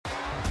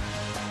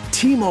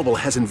T-Mobile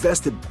has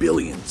invested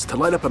billions to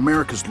light up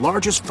America's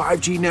largest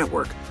 5G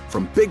network,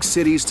 from big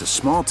cities to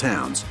small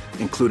towns,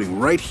 including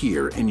right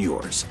here in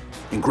yours.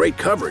 And great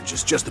coverage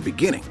is just the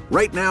beginning.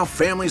 Right now,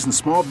 families and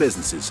small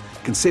businesses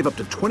can save up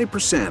to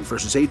 20%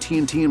 versus AT&T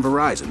and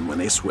Verizon when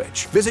they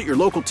switch. Visit your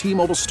local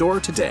T-Mobile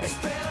store today.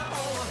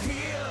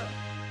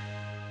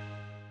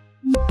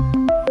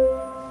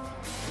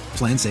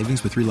 Plan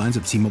savings with 3 lines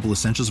of T-Mobile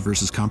Essentials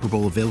versus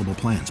comparable available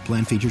plans.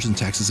 Plan features and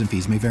taxes and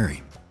fees may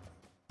vary.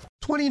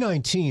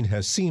 2019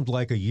 has seemed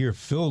like a year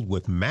filled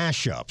with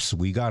mashups.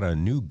 We got a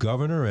new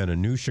governor and a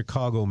new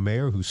Chicago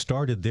mayor who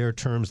started their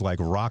terms like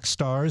rock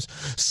stars.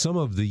 Some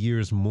of the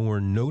year's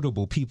more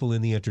notable people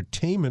in the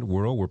entertainment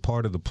world were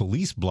part of the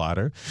police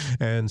blotter,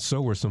 and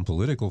so were some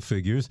political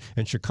figures.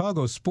 And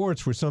Chicago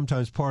sports were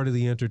sometimes part of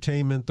the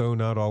entertainment, though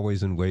not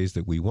always in ways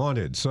that we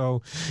wanted.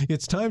 So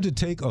it's time to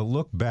take a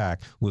look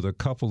back with a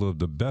couple of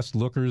the best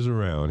lookers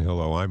around.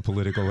 Hello, I'm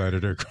political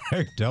editor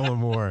Craig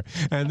Dellamore,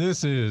 and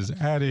this is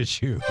At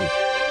Issue.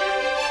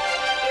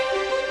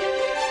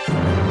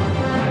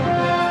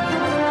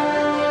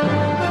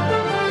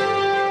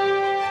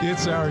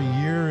 It's our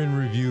Year in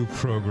Review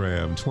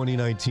program,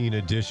 2019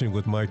 edition,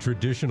 with my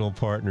traditional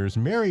partners,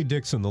 Mary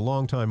Dixon, the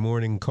longtime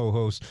morning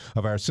co-host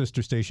of our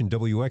sister station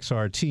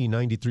WXRT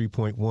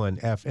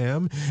 93.1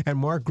 FM, and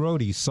Mark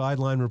Grody,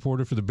 sideline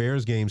reporter for the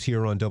Bears games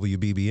here on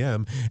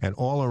WBBM, and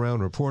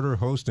all-around reporter,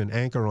 host, and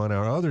anchor on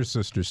our other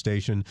sister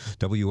station,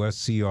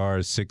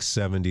 WSCR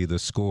 670 The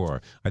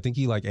Score. I think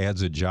he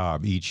adds a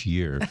job each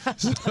year.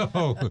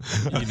 So,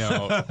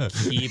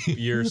 keep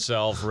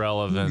yourself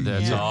relevant.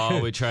 That's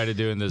all we try to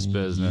do in this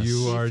business.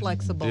 You are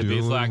flexible. To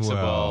be flexible,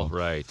 well.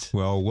 right.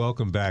 Well,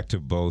 welcome back to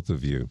both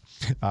of you.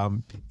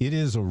 It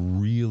is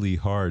really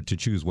hard to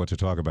choose what to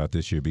talk about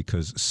this year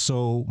because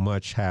so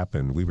much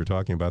happened. We were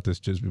talking about this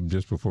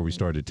just before we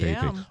started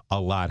taping. Yeah. A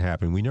lot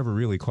happened. We never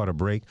really caught a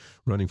break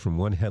running from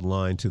one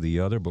headline to the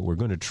other, but we're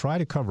going to try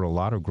to cover a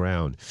lot of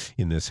ground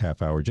in this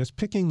half hour, just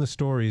picking the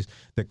stories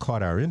that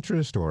caught our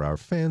interest or our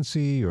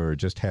fancy or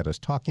just had us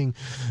talking.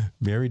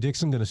 Mary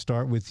Dixon, going to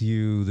start with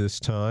you this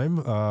time.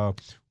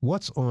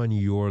 What's on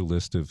your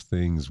list of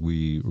things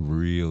we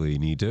really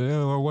need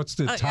to, or what's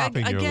the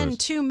topping your again,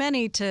 list? too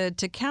many to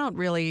count,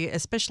 really,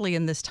 especially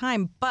in this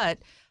time. But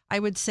I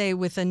would say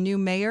with a new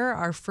mayor,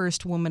 our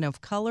first woman of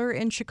color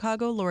in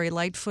Chicago, Lori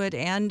Lightfoot,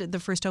 and the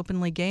first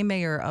openly gay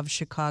mayor of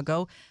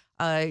Chicago,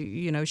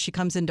 she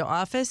comes into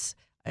office.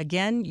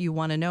 Again, you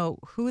want to know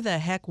who the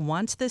heck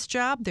wants this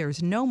job.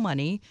 There's no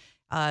money.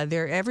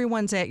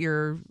 Everyone's at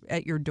your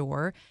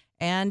door.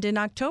 And in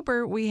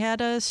October, we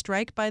had a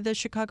strike by the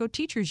Chicago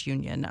Teachers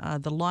Union,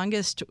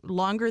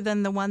 longer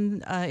than the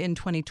one in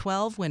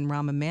 2012 when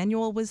Rahm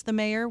Emanuel was the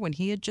mayor, when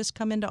he had just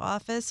come into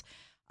office.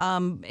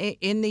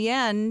 In the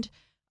end,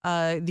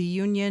 the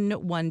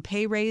union won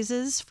pay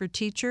raises for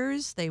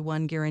teachers. They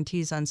won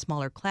guarantees on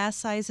smaller class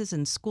sizes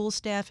and school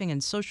staffing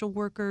and social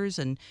workers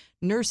and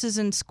nurses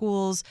in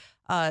schools.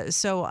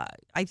 So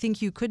I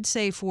think you could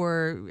say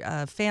for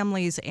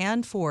families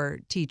and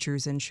for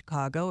teachers in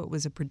Chicago, it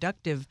was a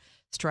productive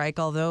strike,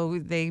 although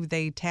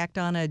they tacked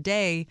on a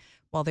day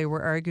while they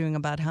were arguing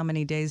about how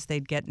many days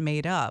they'd get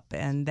made up.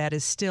 And that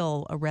is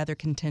still a rather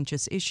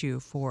contentious issue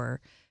for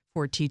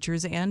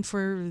teachers and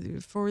for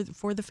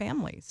the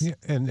families. Yeah,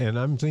 and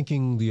I'm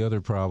thinking the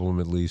other problem,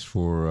 at least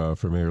for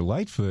Mayor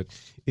Lightfoot,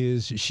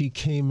 is she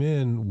came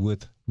in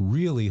with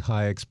really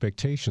high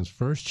expectations.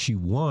 First, she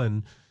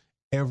won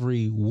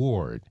every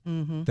ward.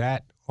 Mm-hmm.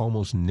 That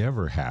almost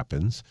never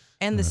happens.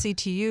 And the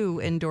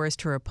CTU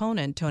endorsed her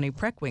opponent, Tony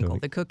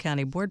Preckwinkle, the Cook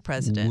County board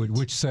president,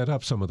 which set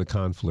up some of the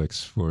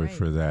conflicts for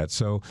that.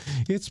 So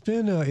it's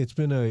been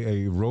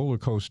a roller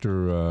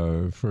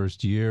coaster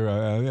first year.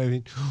 I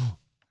mean,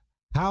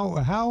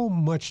 how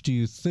much do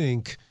you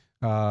think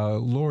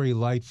Lori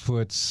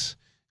Lightfoot's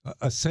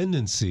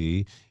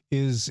ascendancy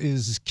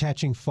is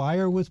catching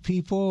fire with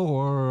people,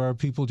 or are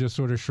people just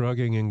sort of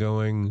shrugging and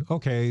going,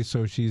 okay,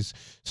 so she's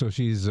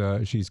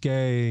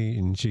gay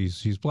and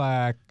she's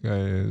black,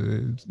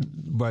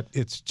 but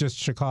it's just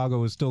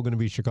Chicago is still going to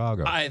be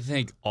Chicago? I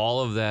think all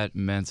of that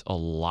meant a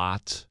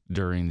lot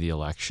during the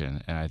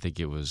election, and I think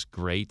it was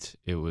great.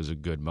 It was a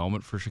good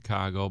moment for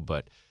Chicago,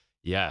 but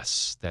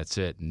yes, that's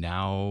it.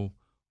 Now,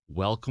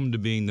 welcome to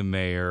being the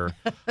mayor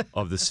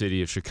of the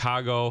city of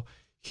Chicago.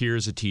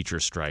 Here's a teacher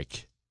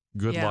strike.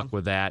 Good luck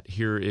with that.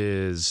 Here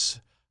is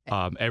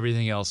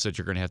everything else that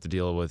you're going to have to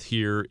deal with.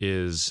 Here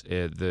is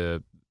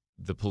the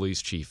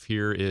police chief.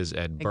 Here is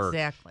Ed Burke.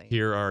 Exactly.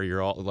 Here are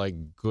your all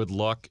good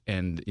luck,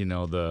 and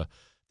the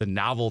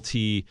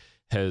novelty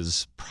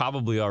has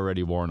probably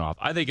already worn off.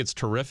 I think it's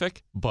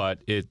terrific, but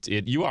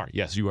you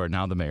are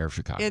now the mayor of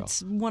Chicago.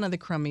 It's one of the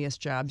crummiest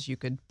jobs you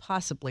could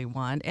possibly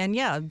want,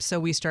 and so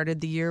we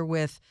started the year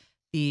with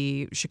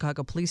the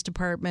Chicago Police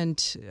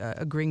Department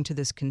agreeing to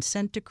this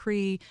consent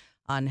decree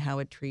on how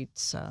it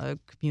treats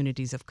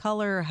communities of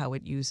color, how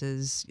it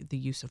uses the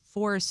use of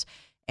force.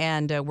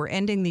 And we're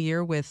ending the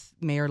year with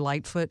Mayor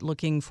Lightfoot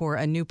looking for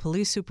a new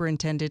police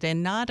superintendent,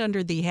 and not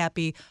under the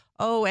happy,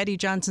 oh, Eddie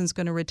Johnson's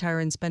going to retire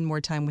and spend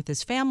more time with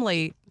his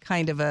family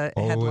kind of a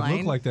headline. It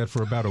looked like that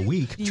for about a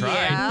week.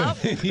 Yeah.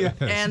 Yes.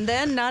 And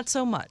then not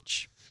so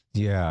much.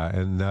 Yeah,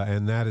 and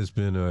that has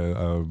been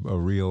a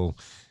real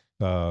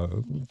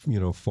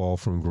fall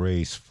from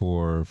grace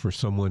for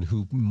someone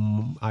who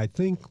I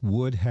think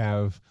would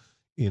have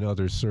in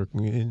other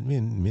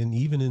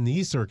even in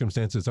these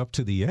circumstances up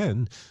to the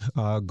end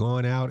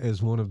gone out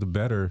as one of the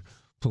better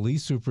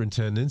police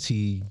superintendents.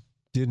 He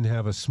didn't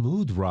have a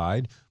smooth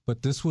ride,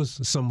 but this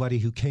was somebody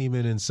who came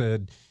in and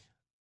said,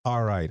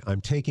 all right,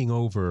 I'm taking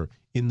over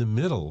in the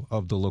middle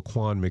of the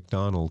Laquan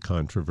McDonald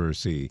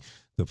controversy,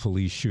 the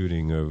police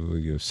shooting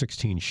of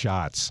 16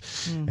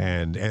 shots,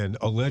 and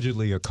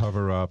allegedly a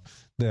cover-up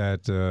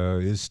that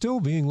is still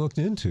being looked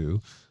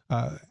into.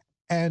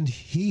 And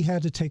he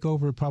had to take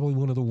over probably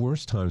one of the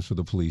worst times for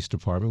the police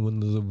department,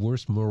 one of the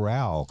worst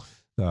morale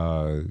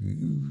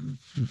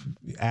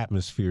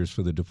atmospheres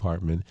for the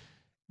department.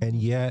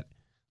 And yet,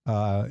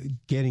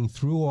 getting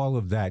through all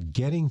of that,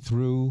 getting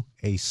through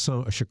a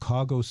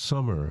Chicago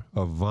summer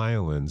of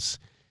violence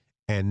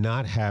and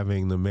not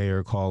having the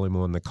mayor call him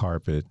on the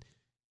carpet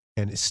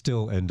and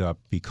still end up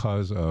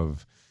because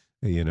of,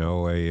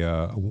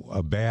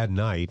 a bad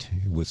night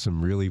with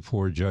some really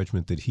poor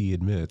judgment that he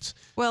admits.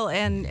 Well,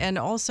 and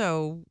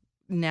also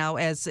now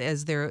as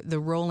the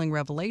rolling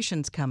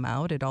revelations come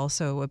out, it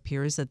also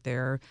appears that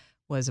there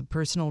was a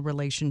personal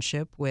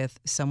relationship with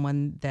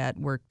someone that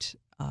worked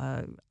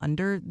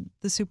under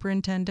the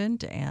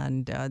superintendent,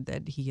 and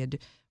that he had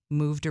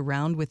moved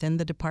around within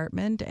the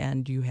department,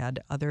 and you had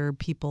other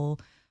people,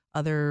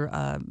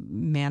 other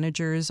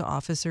managers,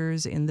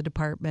 officers in the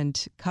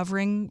department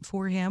covering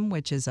for him,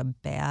 which is a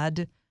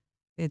bad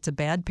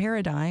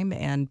paradigm,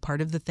 and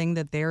part of the thing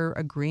that they're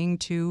agreeing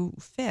to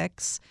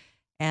fix.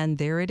 And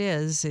there it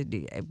is,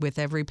 with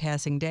every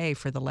passing day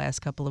for the last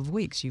couple of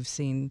weeks. You've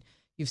seen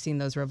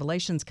those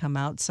revelations come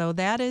out, so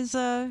that is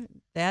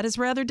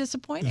rather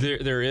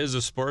disappointing. There is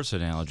a sports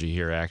analogy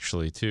here,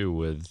 actually, too,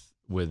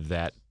 with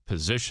that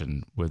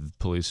position with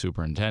police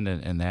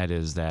superintendent, and that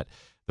is that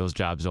those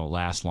jobs don't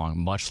last long,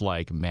 much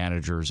like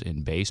managers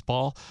in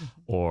baseball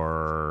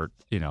or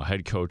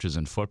head coaches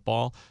in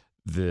football.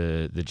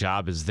 The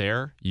job is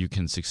there. You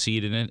can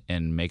succeed in it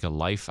and make a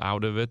life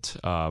out of it,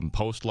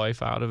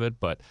 post-life out of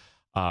it, but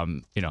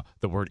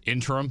the word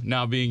interim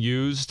now being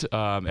used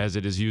as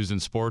it is used in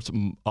sports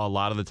a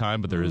lot of the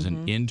time, but there is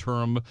an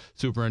interim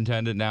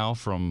superintendent now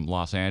from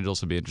Los Angeles.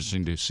 It'll be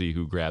interesting to see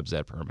who grabs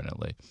that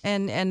permanently.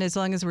 And as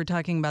long as we're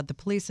talking about the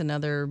police,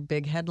 another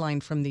big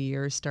headline from the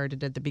year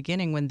started at the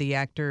beginning when the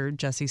actor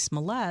Jussie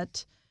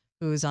Smollett,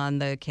 who's on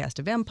the cast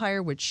of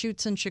Empire, which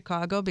shoots in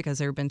Chicago because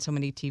there have been so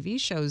many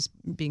TV shows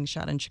being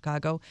shot in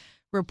Chicago,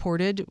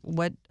 reported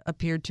what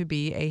appeared to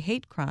be a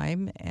hate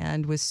crime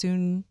and was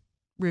soon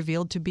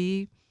revealed to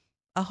be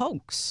a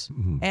hoax.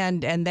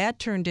 And that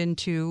turned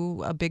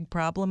into a big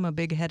problem, a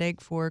big headache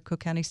for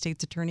Cook County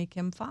State's Attorney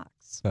Kim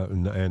Foxx.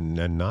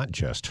 And not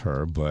just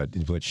her, but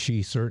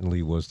she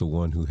certainly was the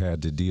one who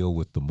had to deal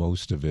with the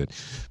most of it,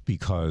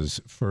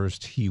 because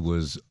first he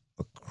was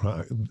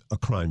a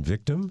crime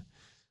victim,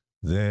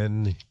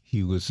 then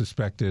he was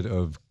suspected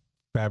of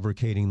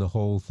fabricating the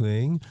whole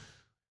thing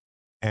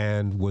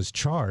and was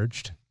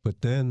charged,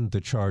 but then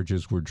the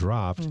charges were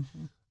dropped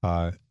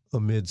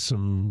amid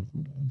some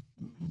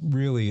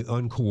really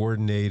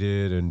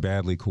uncoordinated and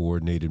badly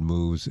coordinated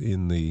moves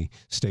in the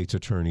state's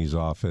attorney's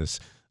office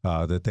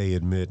that they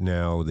admit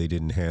now they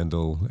didn't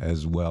handle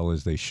as well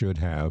as they should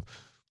have.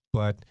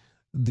 But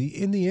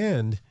in the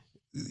end,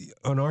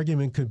 an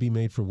argument could be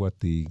made for what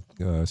the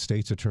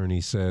state's attorney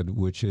said,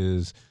 which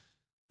is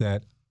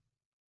that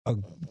a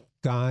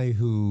guy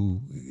who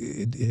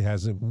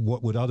has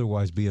what would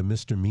otherwise be a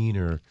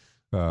misdemeanor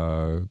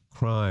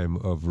crime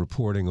of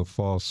reporting a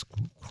false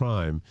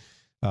crime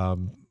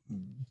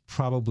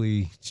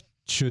probably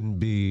shouldn't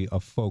be a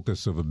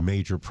focus of a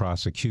major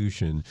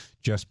prosecution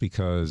just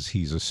because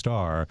he's a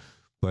star.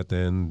 But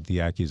then the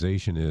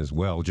accusation is,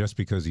 well, just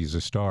because he's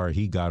a star,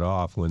 he got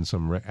off when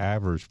some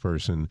average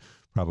person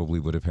probably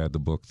would have had the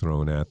book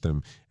thrown at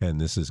them.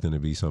 And this is going to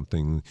be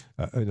something,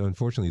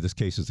 unfortunately, this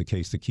case is the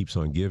case that keeps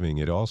on giving.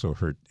 It also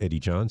hurt Eddie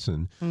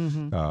Johnson.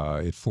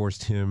 It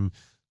forced him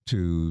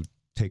to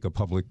take a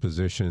public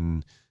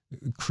position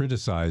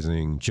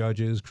criticizing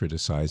judges,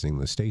 criticizing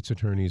the state's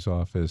attorney's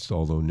office,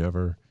 although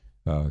never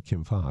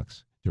Kim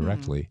Foxx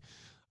directly.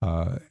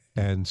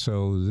 And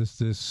so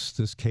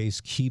this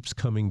case keeps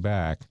coming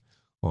back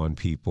on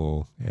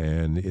people,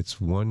 and it's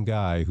one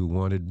guy who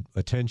wanted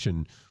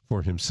attention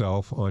for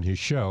himself on his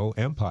show,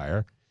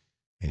 Empire,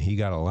 and he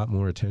got a lot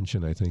more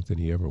attention, I think, than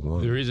he ever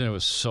wanted. The reason it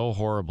was so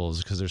horrible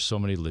is because there's so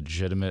many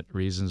legitimate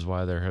reasons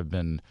why there have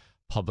been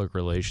public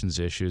relations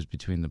issues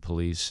between the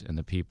police and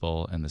the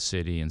people and the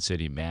city and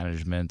city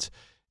management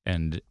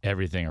and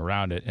everything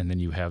around it. And then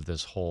you have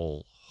this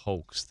whole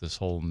hoax, this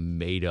whole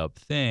made-up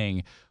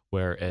thing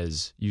where,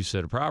 as you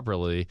said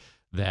properly,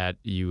 that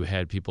you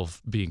had people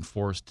being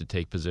forced to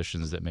take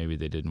positions that maybe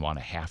they didn't want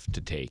to have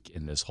to take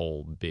in this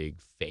whole big,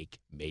 fake,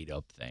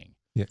 made-up thing.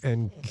 Yeah,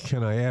 and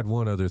can I add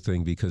one other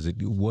thing, because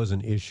it was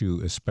an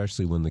issue,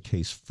 especially when the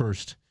case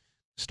first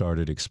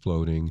started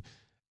exploding,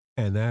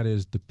 and that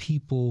is the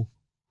people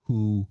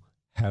who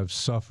have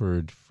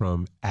suffered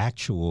from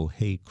actual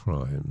hate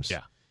crimes.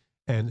 Yeah.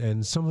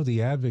 And some of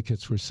the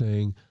advocates were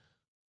saying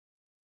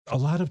a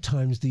lot of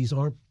times these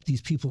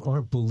people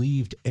aren't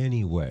believed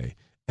anyway.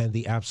 And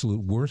the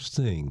absolute worst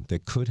thing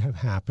that could have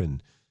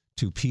happened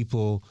to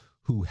people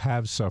who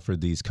have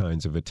suffered these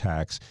kinds of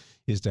attacks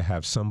is to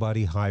have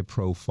somebody high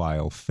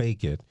profile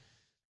fake it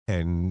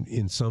and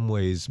in some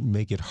ways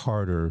make it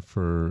harder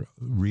for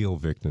real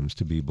victims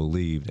to be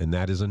believed. And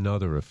that is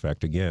another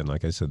effect. Again,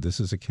 like I said, this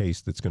is a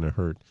case that's going to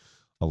hurt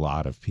a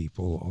lot of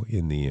people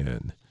in the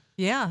end.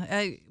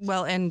 Yeah.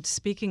 Well, and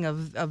speaking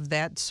of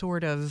that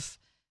sort of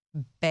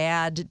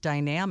bad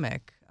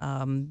dynamic,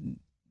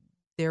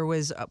 there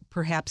was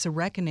perhaps a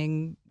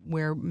reckoning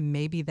where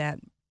maybe that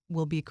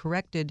will be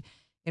corrected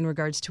in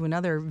regards to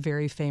another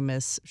very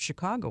famous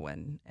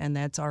Chicagoan, and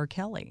that's R.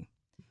 Kelly.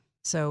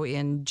 So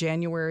in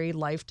January,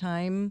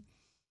 Lifetime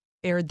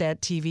aired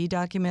that TV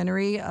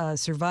documentary,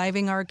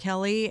 Surviving R.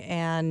 Kelly,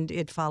 and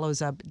it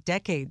follows up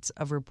decades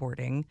of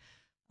reporting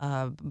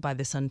by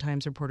the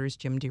Sun-Times reporters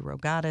Jim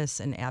DeRogatis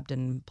and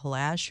Abdon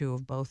Palash, who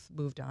have both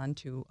moved on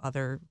to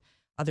other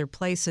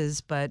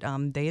places, but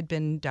they had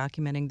been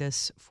documenting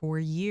this for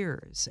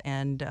years,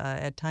 and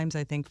at times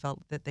I think felt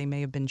that they may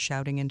have been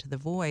shouting into the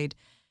void.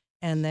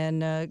 And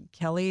then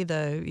Kelly,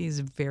 he's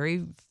a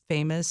very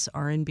famous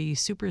R&B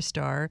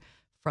superstar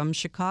from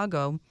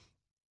Chicago.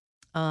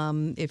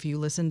 If you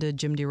listen to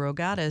Jim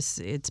DeRogatis,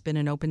 it's been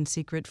an open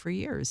secret for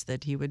years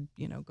that he would,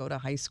 go to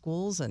high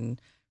schools and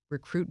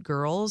recruit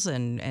girls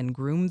and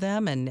groom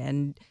them.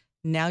 And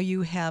now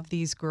you have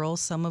these girls,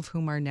 some of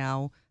whom are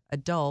now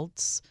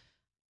adults,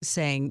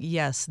 saying,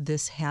 yes,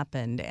 this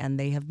happened. And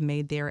they have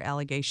made their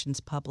allegations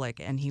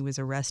public. And he was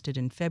arrested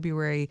in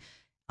February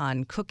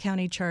on Cook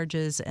County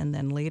charges. And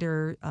then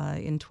later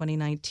in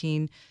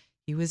 2019,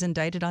 he was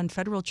indicted on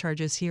federal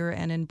charges here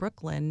and in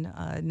Brooklyn,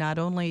 not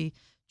only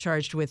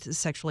charged with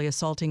sexually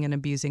assaulting and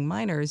abusing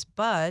minors,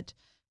 but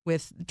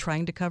with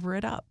trying to cover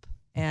it up.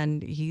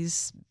 And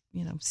he's,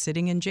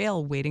 sitting in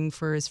jail waiting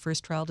for his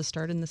first trial to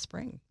start in the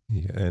spring.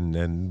 Yeah,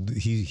 and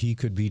he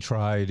could be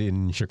tried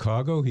in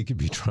Chicago. He could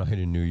be tried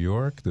in New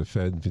York.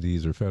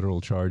 These are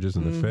federal charges,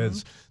 and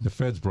the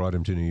feds brought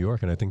him to New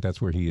York, and I think that's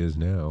where he is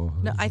now.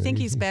 No, I think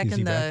he's back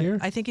back here?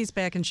 I think he's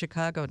back in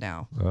Chicago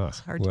now. It's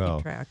hard to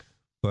keep track.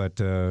 But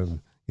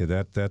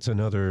that's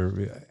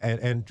another.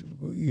 And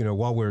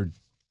while we're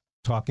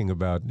talking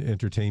about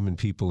entertainment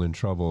people in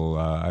trouble,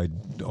 I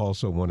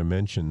also want to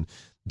mention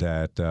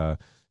that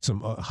some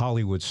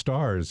Hollywood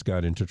stars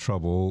got into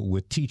trouble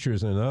with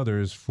teachers and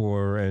others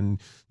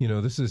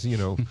this is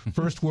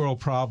first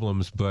world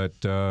problems, but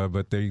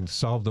they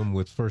solved them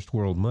with first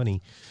world money,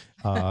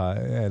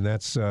 and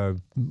that's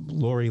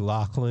Lori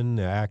Loughlin,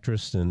 the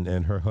actress,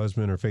 and her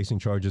husband are facing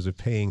charges of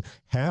paying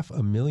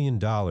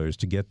 $500,000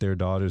 to get their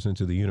daughters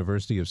into the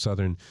University of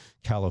Southern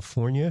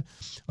California,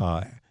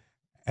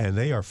 and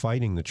they are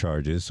fighting the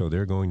charges, so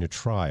they're going to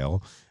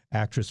trial.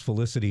 Actress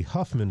Felicity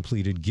Huffman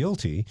pleaded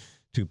guilty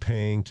to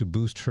paying to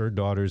boost her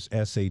daughter's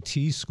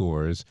SAT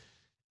scores.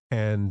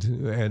 And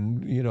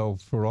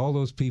for all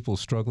those people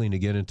struggling to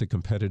get into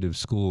competitive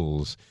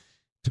schools,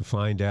 to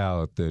find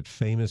out that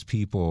famous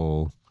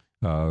people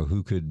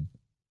who could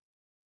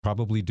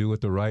probably do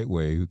it the right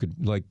way, who could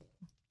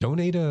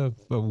donate a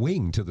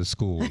wing to the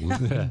school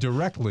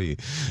directly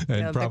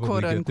and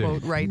probably the get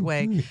quote-unquote right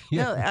way.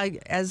 Yeah.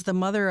 As the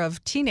mother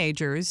of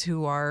teenagers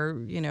who are,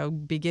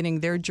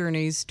 beginning their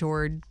journeys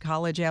toward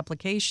college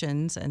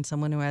applications, and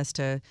someone who has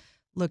to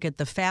look at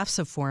the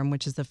FAFSA form,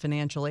 which is the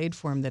financial aid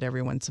form that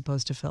everyone's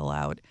supposed to fill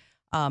out,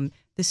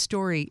 this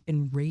story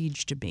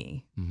enraged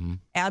me. Mm-hmm.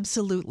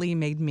 Absolutely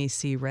made me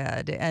see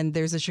red. And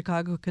there's a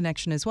Chicago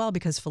connection as well,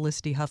 because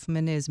Felicity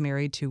Huffman is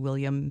married to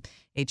William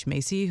H.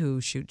 Macy, who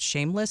shoots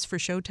Shameless for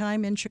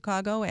Showtime in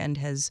Chicago and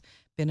has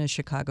been a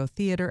Chicago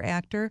theater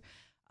actor.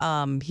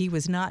 He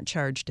was not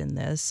charged in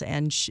this,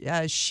 and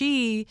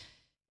she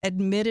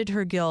admitted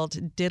her guilt,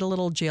 did a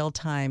little jail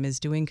time,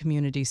 is doing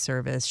community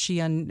service.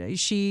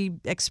 She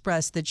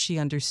expressed that she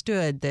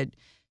understood that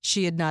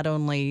she had not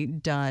only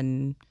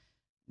done,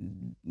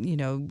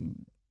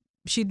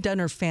 she'd done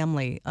her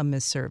family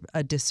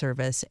a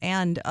disservice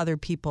and other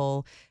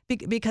people,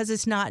 because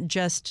it's not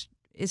just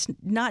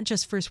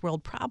first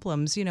world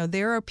problems.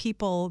 There are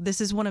people.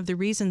 This is one of the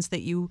reasons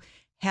that you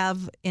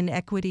have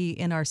inequity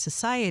in our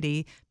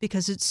society,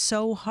 because it's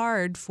so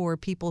hard for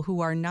people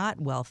who are not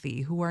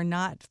wealthy, who are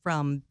not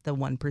from the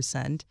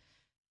 1%,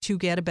 to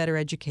get a better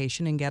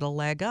education and get a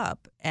leg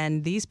up.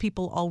 And these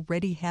people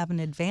already have an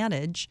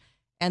advantage,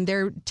 and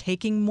they're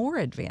taking more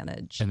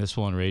advantage. And this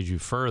will enrage you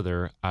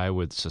further. I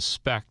would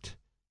suspect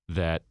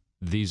that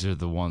these are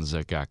the ones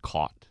that got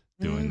caught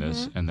doing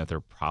this, and that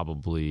there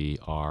probably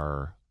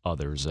are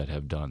others that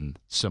have done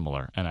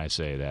similar. And I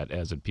say that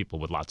as in people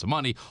with lots of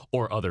money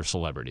or other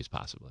celebrities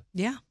possibly.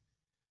 Yeah.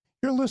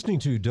 You're listening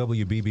to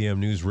WBBM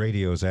News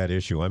Radio's At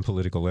Issue. I'm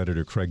political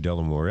editor Craig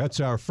Dellamore. That's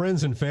our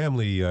Friends and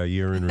Family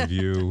Year in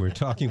Review. We're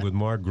talking with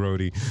Mark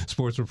Grody,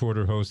 sports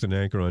reporter, host, and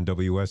anchor on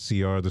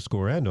WSCR, The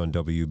Score, and on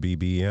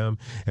WBBM,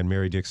 and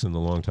Mary Dixon, the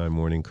longtime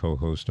morning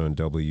co-host on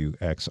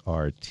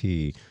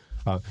WXRT.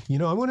 I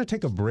want to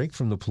take a break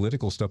from the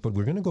political stuff, but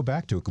we're going to go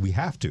back to it. We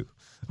have to.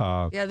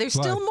 There's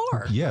still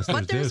more. Yes,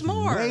 there's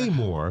more. Way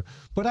more.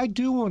 But I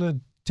do want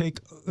to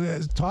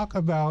talk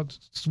about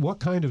what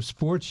kind of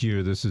sports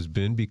year this has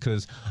been,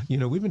 because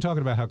we've been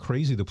talking about how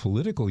crazy the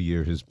political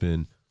year has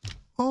been.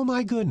 Oh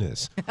my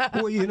goodness.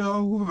 Well,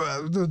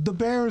 the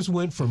Bears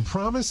went from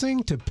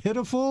promising to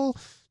pitiful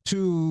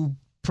to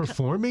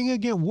performing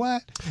again.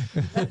 What?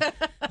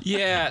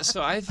 Yeah,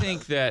 so I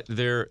think that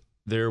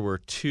there were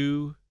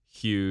two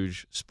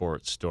huge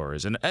sports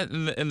stories, and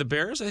the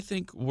Bears I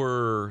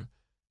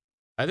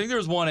think there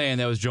was one A, and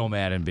that was Joe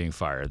Madden being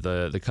fired,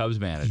 the Cubs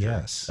manager.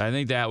 Yes. I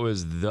think that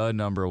was the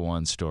number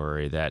one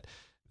story, that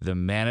the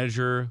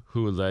manager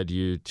who led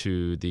you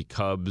to the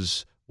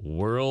Cubs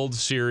World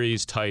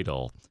Series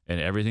title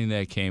and everything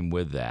that came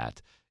with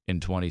that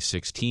in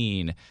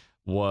 2016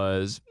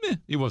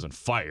 he wasn't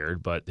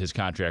fired, but his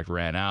contract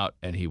ran out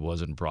and he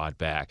wasn't brought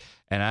back.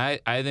 And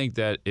I think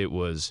that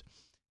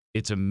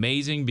it's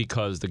amazing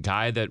because the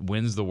guy that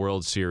wins the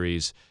World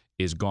Series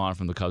is gone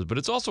from the Cubs, but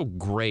it's also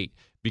great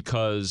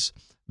because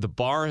the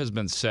bar has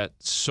been set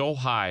so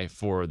high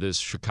for this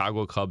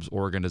Chicago Cubs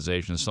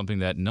organization, something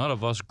that none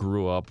of us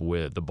grew up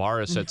with. The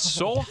bar is set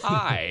so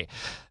high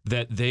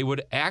that they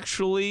would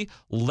actually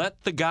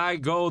let the guy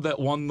go that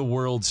won the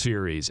World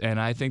Series. And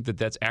I think that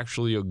that's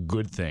actually a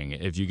good thing,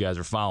 if you guys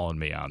are following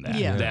me on that.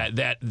 Yeah.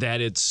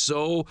 That it's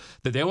so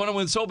that they want to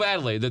win so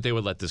badly that they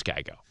would let this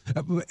guy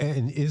go.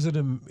 And is it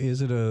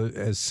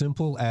as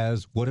simple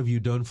as, what have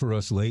you done for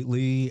us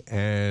lately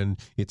and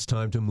it's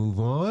time to move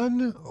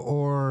on?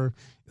 Or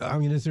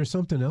is there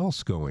something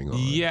else going on?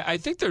 Yeah, I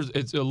think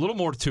it's a little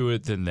more to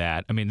it than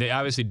that. I mean, they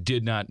obviously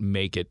did not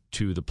make it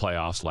to the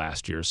playoffs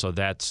last year, so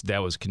that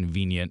was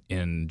convenient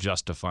in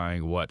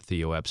justifying what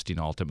Theo Epstein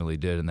ultimately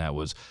did, and that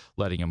was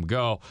letting him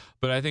go.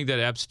 But I think that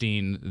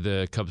Epstein,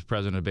 the Cubs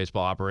president of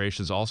baseball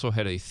operations, also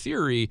had a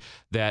theory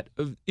that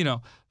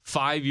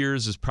 5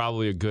 years is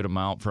probably a good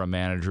amount for a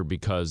manager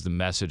because the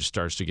message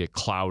starts to get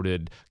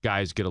clouded.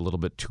 Guys get a little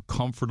bit too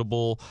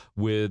comfortable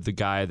with the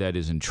guy that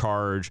is in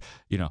charge.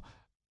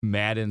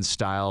 Madden's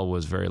style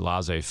was very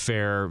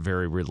laissez-faire,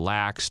 very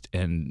relaxed,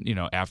 and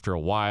after a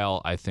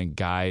while, I think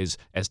guys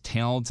as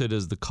talented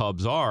as the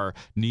Cubs are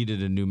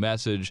needed a new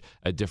message,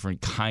 a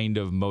different kind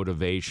of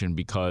motivation,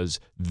 because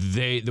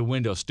the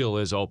window still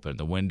is open.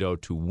 The window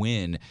to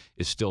win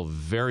is still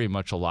very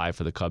much alive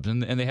for the Cubs,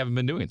 and they haven't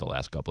been doing it the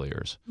last couple of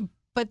years.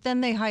 But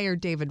then they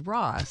hired David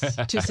Ross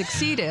to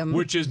succeed him.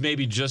 Which is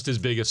maybe just as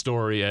big a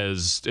story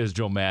as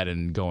Joe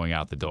Madden going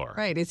out the door.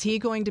 Right. Is he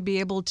going to be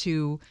able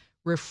to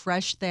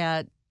refresh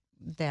that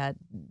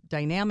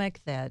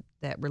dynamic, that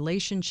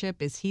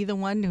relationship? Is he the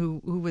one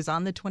who was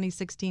on the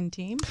 2016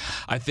 team?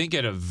 I think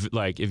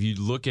if you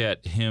look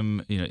at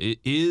him,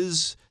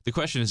 the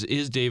question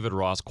is David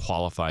Ross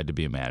qualified to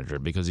be a manager?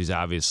 Because he's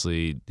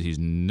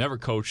never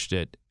coached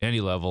at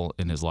any level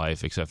in his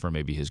life except for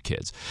maybe his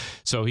kids.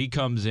 So he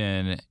comes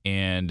in,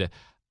 and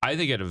I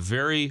think at a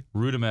very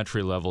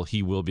rudimentary level,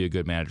 he will be a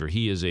good manager.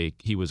 He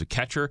was a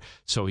catcher,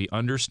 so he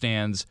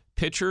understands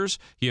pitchers,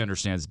 he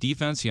understands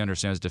defense, he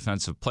understands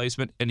defensive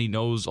placement, and he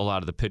knows a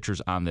lot of the pitchers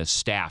on this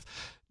staff.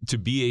 To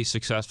be a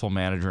successful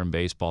manager in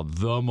baseball,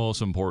 the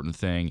most important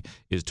thing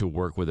is to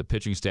work with a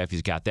pitching staff.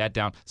 He's got that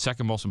down.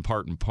 Second most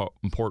important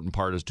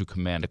part is to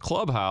command a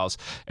clubhouse,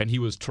 and he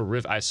was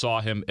terrific. I saw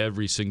him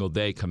every single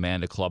day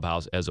command a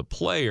clubhouse as a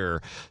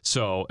player.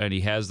 And he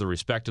has the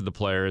respect of the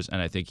players,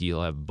 and I think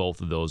he'll have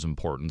both of those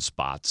important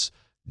spots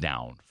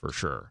down for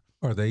sure.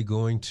 Are they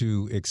going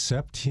to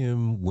accept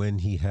him when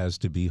he has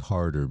to be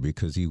harder,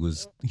 because he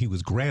was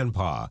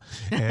grandpa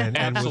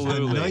and was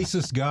the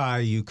nicest guy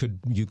you could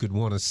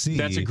want to see?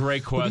 That's a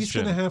great question. But he's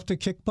going to have to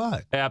kick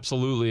butt.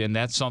 Absolutely, and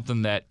that's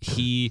something that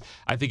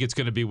I think it's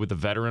going to be with the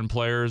veteran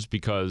players,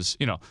 because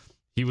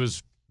he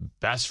was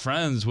best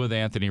friends with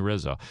Anthony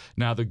Rizzo.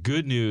 Now, the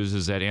good news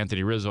is that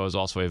Anthony Rizzo is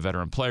also a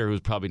veteran player who's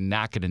probably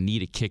not going to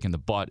need a kick in the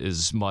butt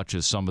as much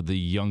as some of the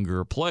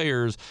younger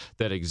players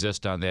that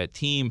exist on that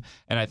team.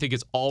 And I think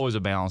it's always a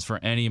balance for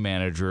any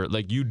manager.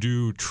 Like, you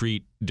do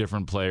treat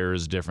different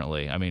players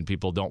differently. I mean,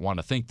 people don't want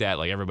to think that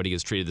like everybody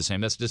gets treated the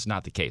same. That's just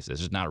not the case. It's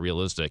just not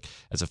realistic.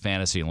 It's a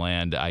fantasy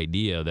land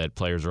idea that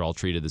players are all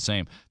treated the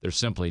same. They're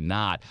simply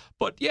not.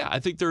 But yeah, I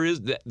think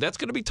that's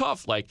going to be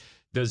tough. Like,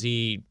 does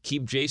he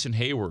keep Jason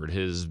Hayward,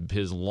 his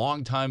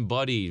longtime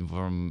buddy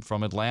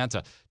from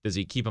Atlanta? Does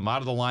he keep him out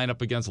of the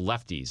lineup against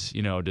lefties?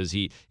 Does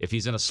he, if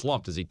he's in a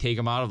slump, does he take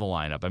him out of the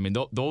lineup? I mean,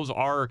 those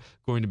are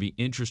going to be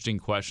interesting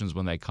questions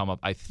when they come up.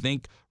 I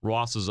think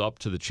Ross is up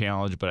to the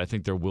challenge, but I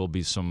think there will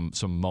be some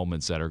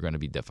moments that are going to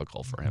be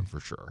difficult for him for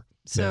sure.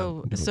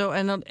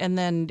 And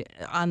then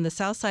on the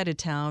south side of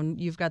town,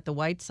 you've got the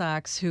White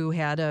Sox, who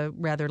had a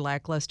rather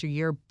lackluster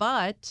year,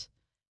 but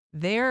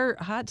their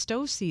hot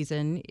stove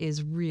season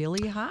is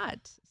really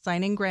hot.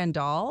 Signing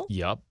Grandal.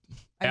 Yep.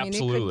 I mean, it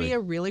could be a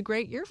really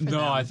great year for them.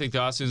 No, I think the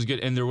offseason is good,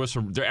 and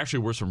there actually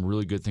were some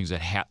really good things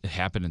that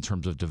happened in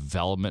terms of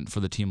development for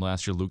the team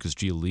last year. Lucas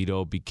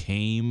Giolito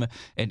became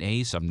an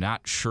ace. I'm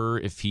not sure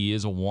if he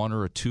is a 1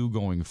 or a 2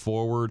 going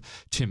forward.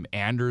 Tim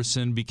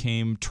Anderson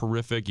became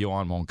terrific.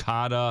 Yohan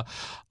Moncada,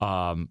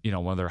 one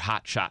of their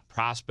hot shot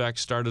prospects,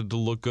 started to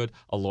look good.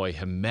 Eloy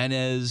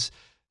Jimenez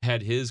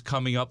had his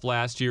coming up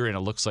last year, and it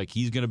looks like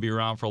he's going to be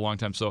around for a long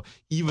time. So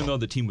even though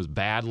the team was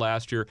bad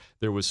last year,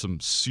 there was some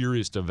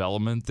serious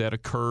development that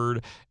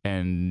occurred.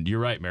 And you're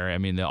right, Mary. I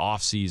mean, the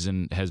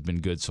offseason has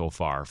been good so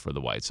far for the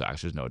White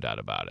Sox. There's no doubt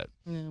about it.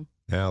 Yeah.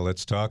 Now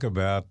let's talk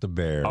about the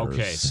Bears.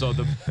 Okay, so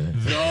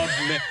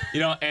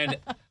and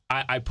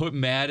I put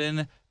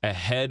Madden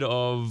ahead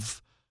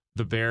of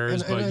the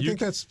Bears, and I think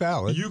that's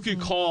valid. You could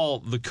call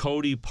the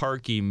Cody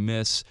Parkey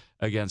miss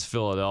against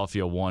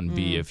Philadelphia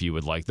 1B if you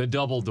would like, the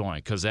double doink,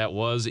 because that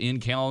was in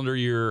calendar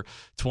year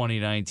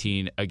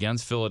 2019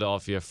 against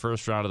Philadelphia,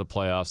 first round of the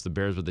playoffs. The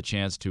Bears with the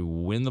chance to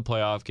win the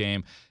playoff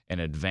game and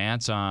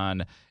advance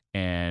on,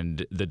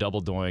 and the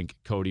double doink,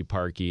 Cody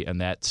Parkey, and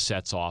that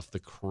sets off the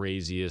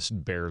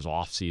craziest Bears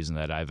offseason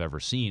that I've ever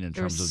seen in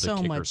terms of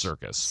the kicker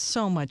circus.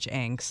 So much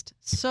angst.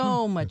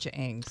 So much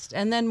angst.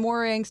 And then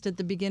more angst at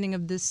the beginning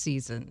of this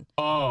season.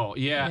 Oh,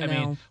 yeah. I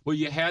mean,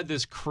 you had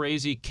this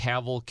crazy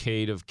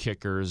cavalcade of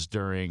kickers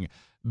during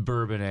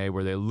Bourbonnais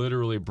where they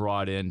literally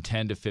brought in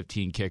 10 to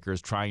 15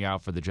 kickers trying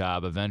out for the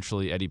job.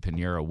 Eventually, Eddie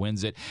Pinheiro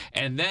wins it.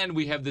 And then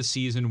we have this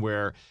season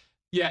where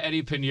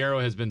Eddie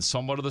Pinheiro has been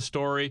somewhat of the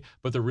story,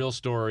 but the real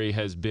story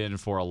has been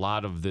for a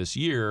lot of this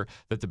year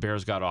that the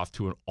Bears got off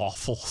to an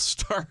awful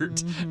start.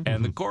 Mm-hmm.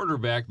 And the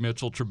quarterback,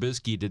 Mitchell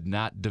Trubisky, did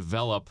not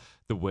develop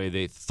the way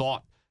they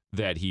thought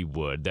that he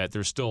would, that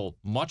there's still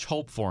much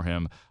hope for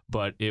him,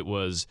 but it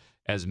was,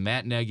 as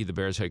Matt Nagy, the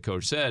Bears head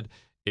coach, said,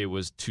 it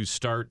was to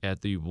start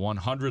at the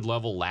 100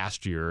 level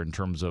last year in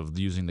terms of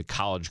using the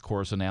college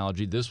course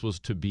analogy. This was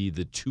to be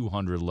the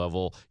 200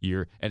 level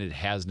year, and it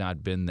has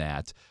not been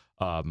that.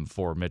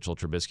 For Mitchell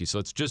Trubisky. So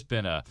it's just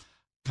been a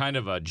kind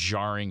of a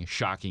jarring,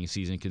 shocking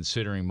season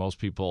considering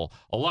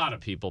a lot of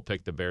people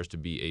picked the Bears to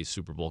be a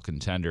Super Bowl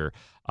contender,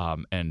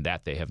 and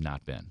that they have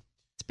not been.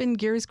 It's been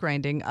gears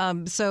grinding.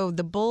 So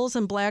the Bulls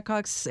and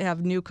Blackhawks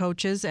have new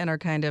coaches and are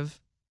kind of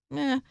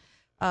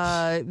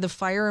the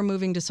Fire are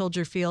moving to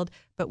Soldier Field,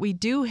 but we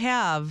do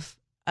have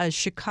a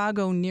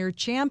Chicago near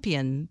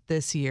champion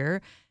this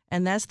year,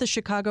 and that's the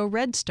Chicago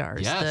Red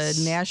Stars,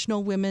 the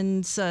National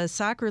Women's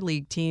Soccer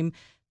League team.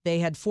 They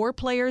had 4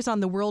 players on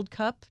the World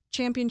Cup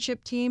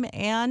championship team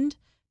and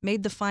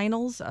made the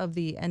finals of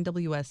the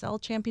NWSL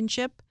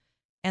championship,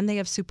 and they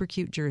have super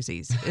cute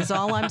jerseys, is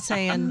all I'm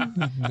saying.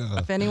 No.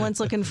 If anyone's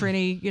looking for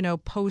any,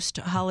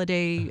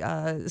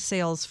 post-holiday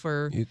sales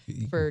for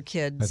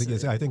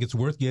kids. I think it's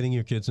worth getting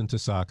your kids into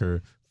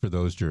soccer for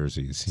those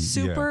jerseys.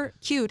 Super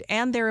cute,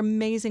 and they're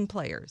amazing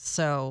players.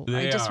 So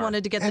I just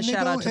wanted to get the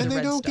shout out to the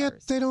Red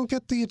Stars. They don't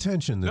get the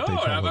attention that they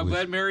probably. I'm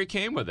glad Mary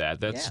came with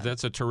that.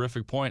 That's a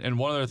terrific point. And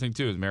one other thing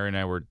too is Mary and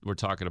I were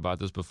talking about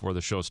this before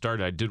the show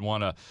started. I did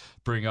want to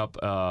bring up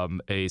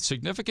a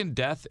significant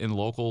death in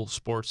local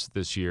sports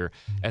this year,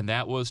 and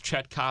that was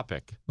Chet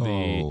Kopic.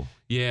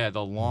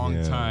 The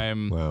long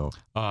time. Wow.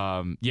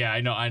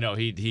 I know.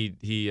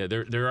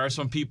 There are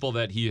some people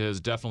that he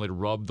has definitely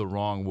rubbed the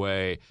wrong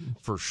way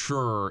for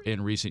sure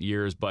in recent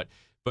years, but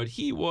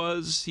he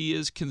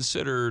is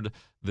considered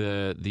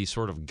the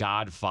sort of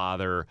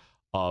godfather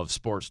of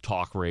sports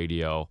talk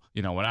radio.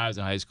 When I was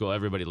in high school,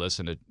 everybody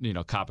listened to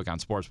Kopic on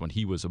Sports when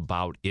he was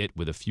about it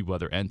with a few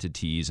other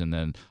entities, and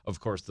then of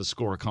course the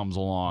Score comes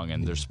along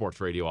and there's sports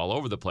radio all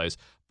over the place.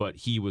 But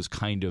he was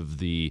kind of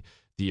the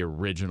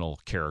original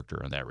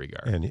character in that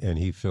regard, and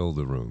he filled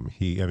the room.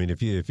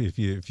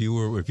 If you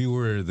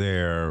were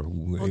there,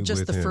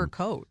 just the him, fur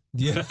coat.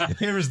 Yeah,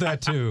 there was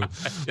that too.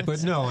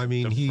 But no,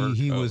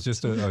 he was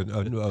just a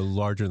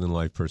larger than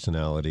life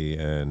personality,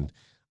 and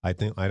I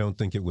don't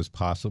think it was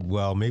possible.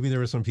 Well, maybe there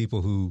were some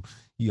people who,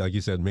 like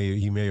you said,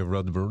 he may have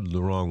rubbed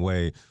the wrong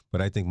way,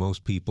 but I think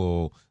most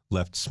people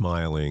left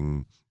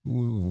smiling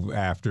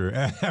after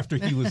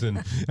he was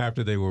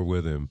after they were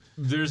with him.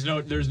 There's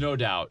no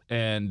doubt,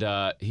 and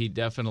he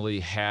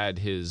definitely had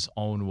his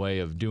own way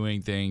of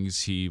doing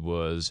things. He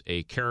was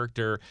a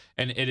character,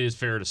 and it is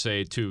fair to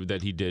say too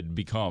that he did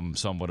become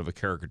somewhat of a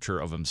caricature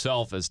of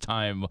himself as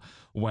time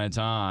went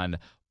on.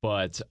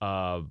 But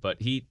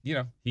he's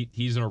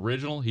an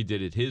original. He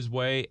did it his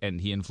way, and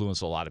he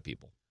influenced a lot of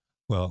people.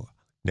 Well,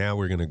 now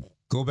we're going to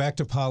go back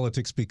to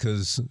politics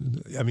because,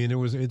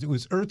 it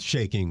was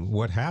earth-shaking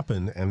what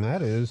happened, and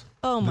that is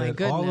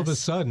goodness. All of a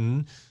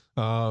sudden,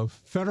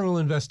 federal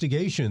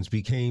investigations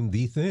became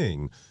the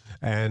thing.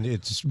 And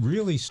it's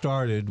really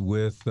started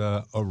with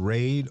a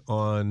raid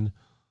on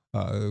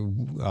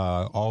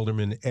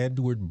Alderman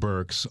Edward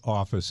Burke's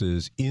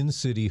offices in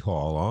City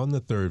Hall on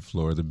the 3rd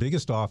floor. The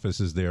biggest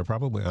offices there,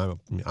 probably,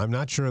 I'm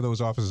not sure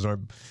those offices are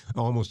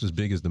almost as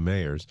big as the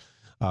mayor's.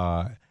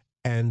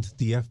 And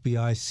the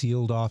FBI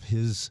sealed off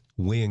his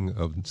wing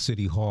of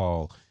City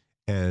Hall,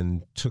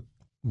 and took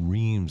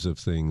reams of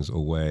things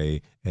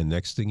away. And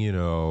next thing you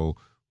know,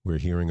 we're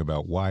hearing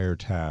about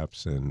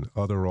wiretaps and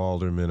other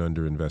aldermen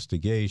under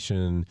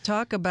investigation.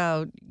 Talk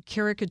about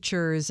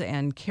caricatures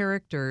and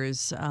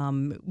characters.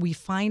 We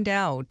find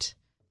out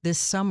this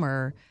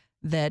summer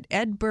that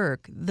Ed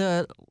Burke,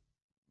 the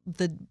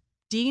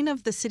dean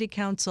of the city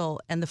council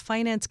and the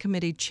finance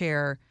committee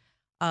chair,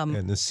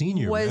 and the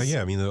senior,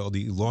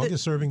 the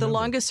longest serving the member.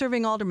 longest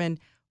serving alderman,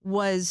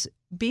 was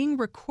being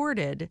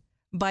recorded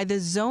by the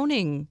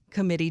zoning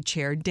committee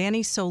chair,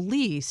 Danny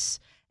Solis,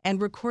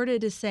 and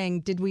recorded as saying,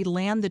 "Did we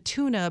land the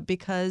tuna?"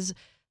 Because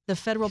the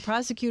federal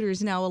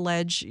prosecutors now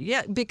allege,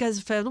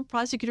 because federal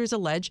prosecutors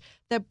allege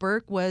that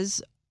Burke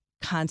was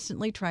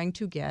constantly trying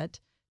to get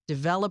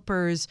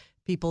developers,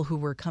 people who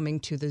were coming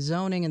to the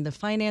zoning and the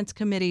finance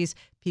committees,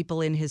 people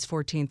in his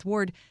 14th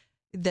ward,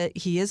 that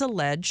he is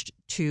alleged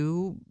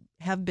to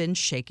have been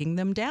shaking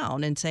them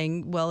down and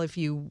saying, well, if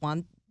you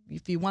want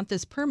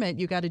this permit,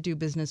 you got to do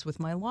business with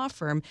my law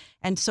firm.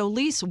 And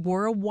Solis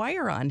wore a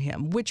wire on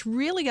him, which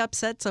really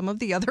upset some of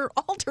the other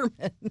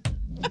aldermen.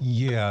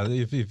 Yeah,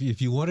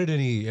 if you wanted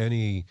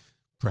any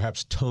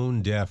perhaps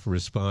tone-deaf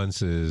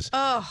responses,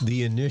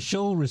 the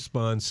initial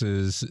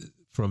responses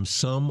from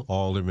some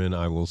aldermen,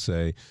 I will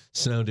say,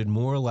 sounded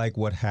more like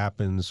what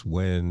happens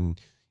when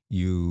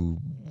you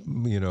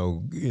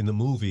know, in the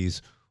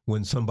movies,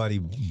 when somebody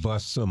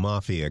busts a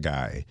mafia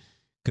guy,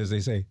 because they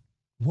say,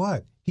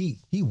 what?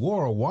 He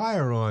wore a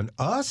wire on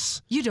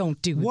us? You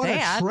don't do what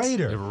that. What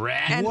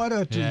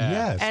a traitor.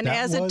 Yes. And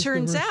as it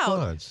turns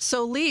out,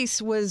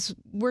 Solis was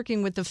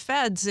working with the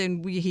feds,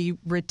 and he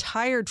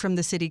retired from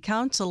the city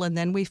council. And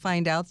then we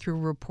find out through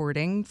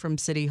reporting from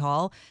City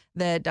Hall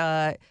that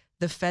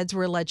the feds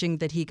were alleging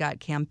that he got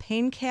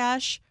campaign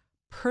cash,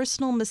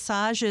 personal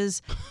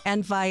massages,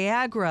 and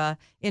Viagra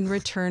in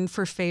return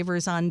for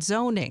favors on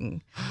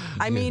zoning.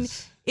 I mean,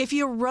 if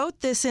you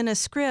wrote this in a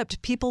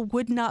script, people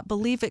would not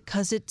believe it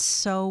because it's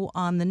so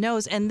on the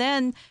nose. And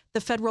then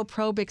the federal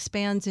probe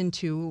expands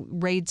into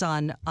raids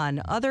on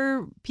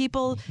other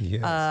people.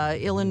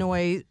 Yes.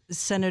 Illinois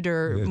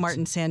Senator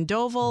Martin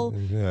Sandoval.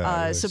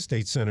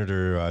 State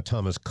Senator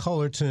Thomas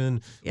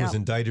Cullerton was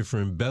indicted for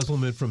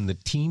embezzlement from the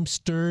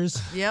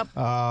Teamsters. Yep.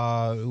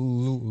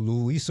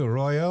 Luis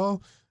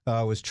Arroyo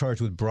was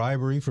charged with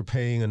bribery for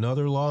paying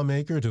another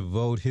lawmaker to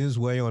vote his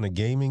way on a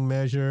gaming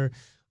measure.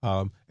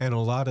 And a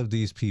lot of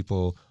these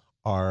people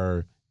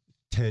are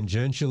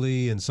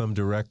tangentially and some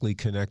directly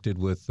connected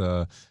with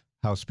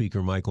House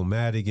Speaker Michael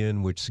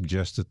Madigan, which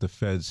suggests that the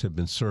feds have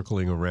been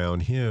circling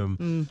around him.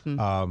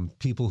 Mm-hmm.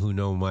 People who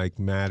know Mike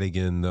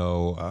Madigan,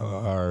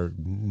 though,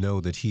 know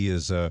that he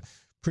is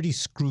pretty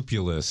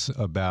scrupulous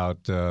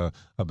about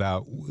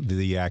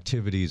the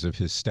activities of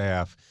his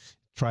staff.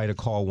 Try to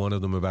call one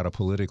of them about a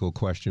political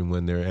question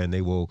and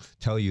they will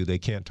tell you they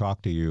can't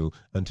talk to you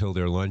until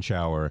their lunch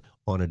hour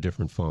on a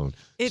different phone.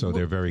 So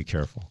they're very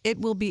careful. It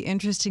will be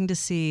interesting to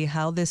see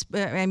how this,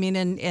 and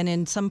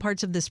in some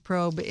parts of this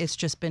probe, it's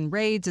just been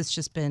raids, it's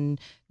just been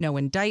no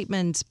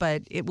indictments,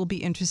 but it will be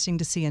interesting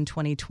to see in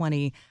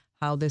 2020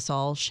 how this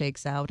all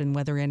shakes out and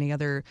whether any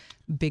other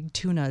big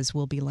tunas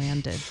will be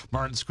landed.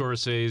 Martin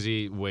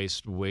Scorsese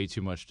wastes way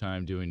too much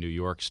time doing New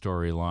York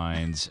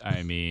storylines.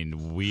 I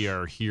mean, we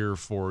are here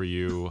for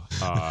you.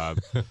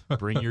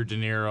 Bring your De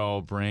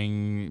Niro.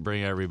 Bring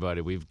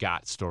everybody. We've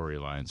got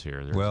storylines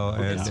here.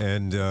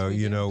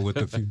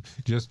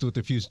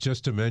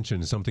 Just to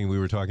mention something we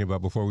were talking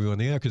about before we went on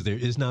the air, because there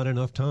is not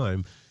enough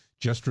time.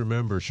 Just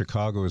remember,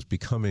 Chicago is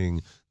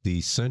becoming the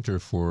center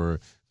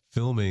for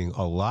filming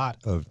a lot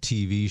of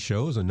TV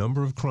shows, a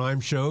number of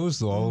crime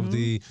shows, all of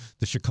the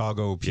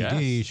Chicago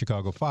PD,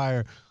 Chicago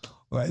Fire.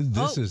 And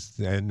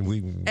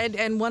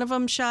one of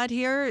them shot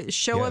here,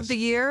 show of the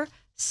year,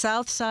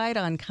 South Side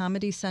on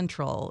Comedy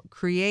Central,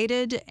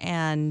 created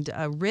and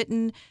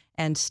written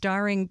and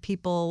starring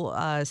people.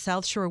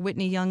 South Shore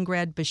Whitney Young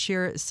grad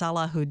Bashir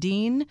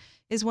Salahuddin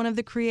is one of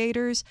the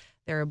creators.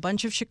 There are a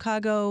bunch of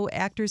Chicago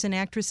actors and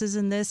actresses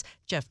in this.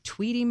 Jeff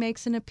Tweedy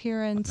makes an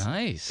appearance.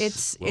 Nice.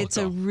 It's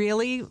a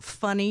really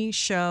funny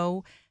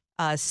show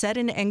set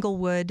in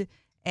Englewood,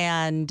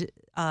 and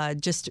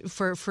just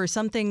for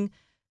something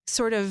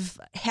sort of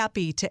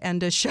happy to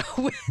end a show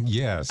with.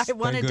 Yes, I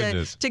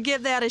wanted to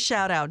give that a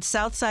shout out.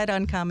 Southside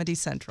on Comedy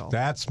Central.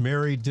 That's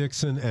Mary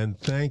Dixon, and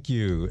thank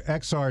you.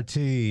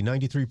 XRT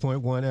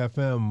 93.1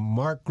 FM,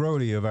 Mark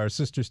Grody of our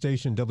sister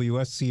station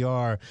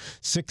WSCR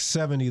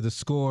 670 The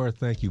Score.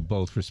 Thank you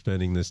both for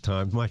spending this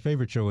time. My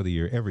favorite show of the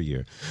year, every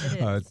year.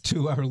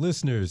 To our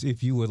listeners,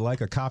 if you would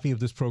like a copy of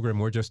this program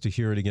or just to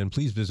hear it again,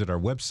 please visit our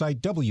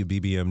website,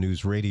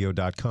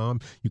 WBBMNewsRadio.com.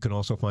 You can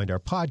also find our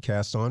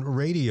podcast on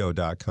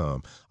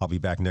radio.com. I'll be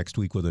back next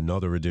week with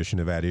another edition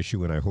of At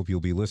Issue, and I hope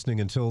you'll be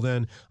listening. Until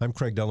then, I'm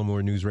Craig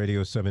Dellamore, News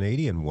Radio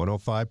 780 and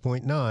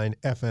 105.9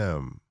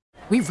 FM.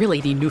 We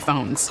really need new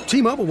phones.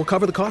 T-Mobile will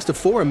cover the cost of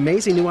 4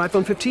 amazing new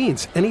iPhone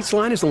 15s, and each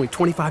line is only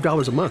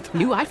 $25 a month.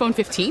 New iPhone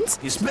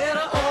 15s? It's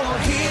better over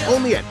here.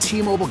 Only at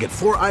T-Mobile, get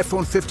 4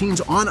 iPhone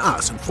 15s on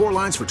us and 4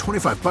 lines for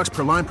 $25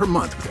 per line per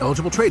month with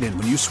eligible trade-in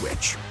when you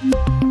switch.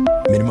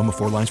 Minimum of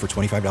 4 lines for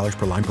 $25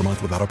 per line per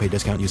month with autopay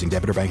discount using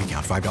debit or bank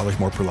account. $5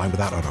 more per line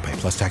without autopay,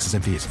 plus taxes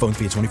and fees. Phone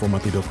fee at 24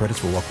 monthly bill credits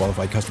for well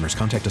qualified customers.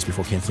 Contact us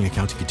before canceling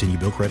account to continue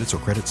bill credits or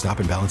credit stop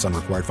and balance on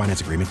required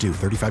finance agreement due.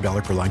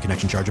 $35 per line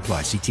connection charge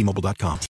applies. See T-Mobile.com.